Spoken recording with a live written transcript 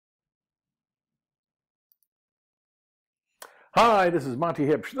Hi, this is Monty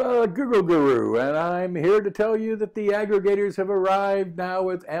Hipsch, the Google Guru, and I'm here to tell you that the aggregators have arrived now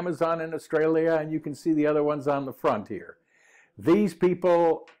with Amazon in Australia, and you can see the other ones on the front here. These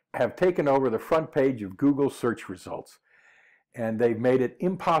people have taken over the front page of Google search results, and they've made it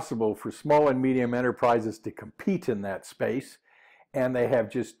impossible for small and medium enterprises to compete in that space, and they have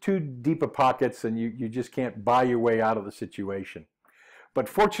just too deep a pockets, and you just can't buy your way out of the situation. But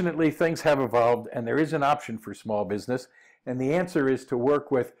fortunately, things have evolved, and there is an option for small business, and the answer is to work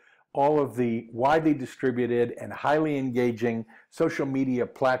with all of the widely distributed and highly engaging social media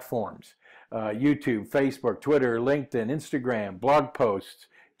platforms. YouTube, Facebook, Twitter, LinkedIn, Instagram, blog posts,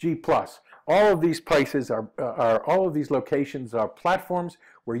 G+. All of these places all of these locations are platforms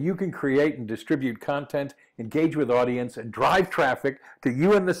where you can create and distribute content, engage with audience, and drive traffic to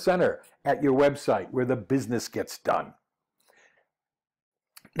you in the center at your website where the business gets done.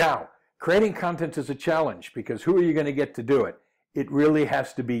 Now, creating content is a challenge because who are you going to get to do it? It really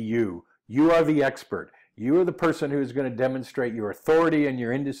has to be you. You are the expert. You are the person who's going to demonstrate your authority in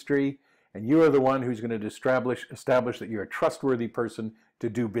your industry, and you are the one who's going to establish that you're a trustworthy person to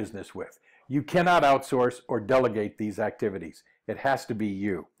do business with. You cannot outsource or delegate these activities. It has to be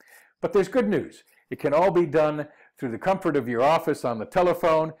you. But there's good news. It can all be done through the comfort of your office on the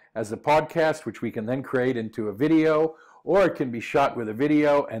telephone as a podcast, which we can then create into a video, or it can be shot with a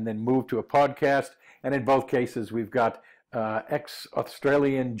video and then moved to a podcast. And in both cases, we've got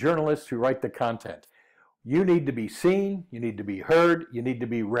ex-Australian journalists who write the content. You need to be seen, you need to be heard, you need to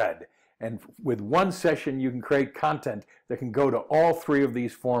be read. And with one session, you can create content that can go to all three of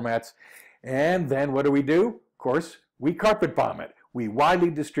these formats. And then what do? Of course, we carpet bomb it. We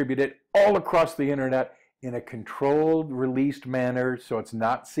widely distribute it all across the internet in a controlled, released manner so it's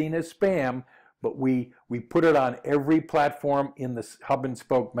not seen as spam, but we put it on every platform in the hub and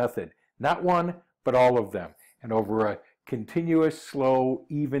spoke method. Not one, but all of them. And over a continuous, slow,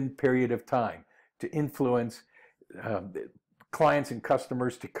 even period of time to influence clients and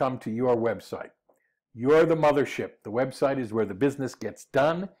customers to come to your website. You're the mothership. The website is where the business gets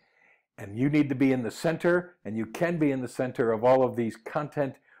done, and you need to be in the center, and you can be in the center of all of these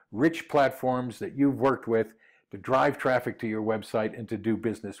content-rich platforms that you've worked with to drive traffic to your website and to do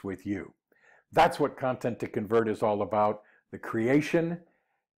business with you. That's what Content to Convert is all about. The creation,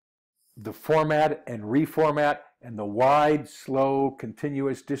 the format and reformat, and the wide, slow,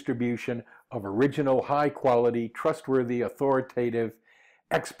 continuous distribution of original, high-quality, trustworthy, authoritative,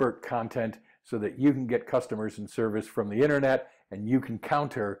 expert content so that you can get customers and service from the internet and you can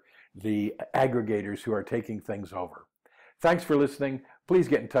counter the aggregators who are taking things over. Thanks for listening. Please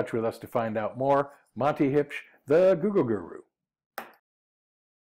get in touch with us to find out more. Monty Hipsch, the Google Guru.